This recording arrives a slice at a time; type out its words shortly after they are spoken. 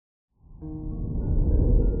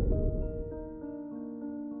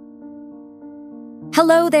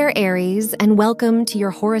Hello there, Aries, and welcome to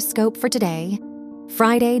your horoscope for today,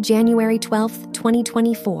 Friday, January 12th,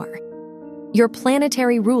 2024. Your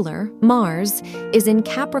planetary ruler, Mars, is in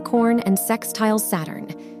Capricorn and sextile Saturn,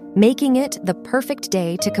 making it the perfect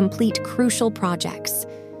day to complete crucial projects.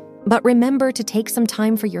 But remember to take some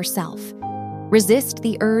time for yourself. Resist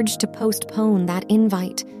the urge to postpone that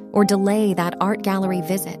invite or delay that art gallery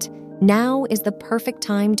visit. Now is the perfect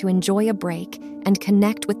time to enjoy a break and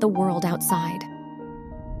connect with the world outside.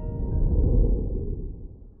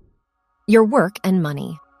 Your work and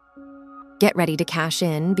money. Get ready to cash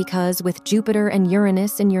in because with Jupiter and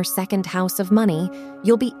Uranus in your second house of money,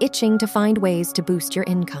 you'll be itching to find ways to boost your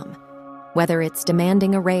income. Whether it's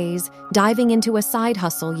demanding a raise, diving into a side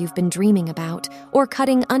hustle you've been dreaming about, or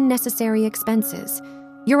cutting unnecessary expenses,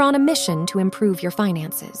 you're on a mission to improve your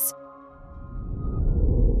finances.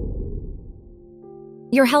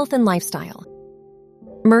 Your health and lifestyle.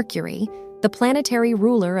 Mercury, the planetary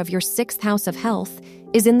ruler of your sixth house of health,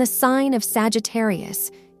 is in the sign of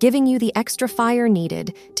Sagittarius, giving you the extra fire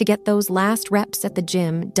needed to get those last reps at the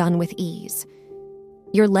gym done with ease.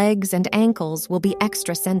 Your legs and ankles will be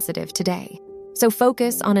extra sensitive today, so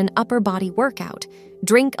focus on an upper body workout,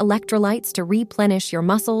 drink electrolytes to replenish your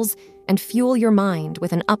muscles, and fuel your mind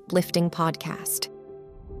with an uplifting podcast.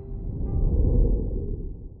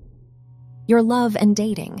 Your love and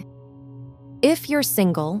dating. If you're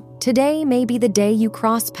single, today may be the day you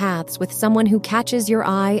cross paths with someone who catches your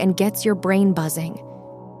eye and gets your brain buzzing.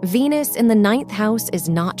 Venus in the ninth house is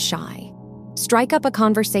not shy. Strike up a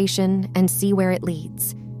conversation and see where it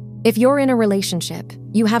leads. If you're in a relationship,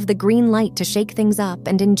 you have the green light to shake things up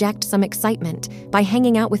and inject some excitement by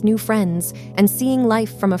hanging out with new friends and seeing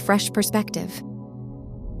life from a fresh perspective.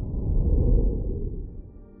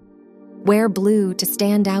 Wear blue to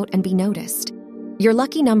stand out and be noticed. Your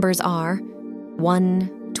lucky numbers are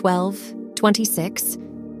 1, 12, 26,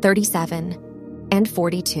 37, and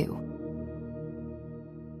 42.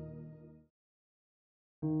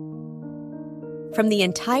 From the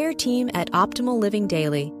entire team at Optimal Living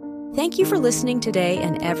Daily, thank you for listening today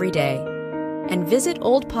and every day. And visit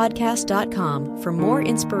oldpodcast.com for more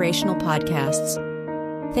inspirational podcasts.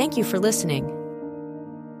 Thank you for listening.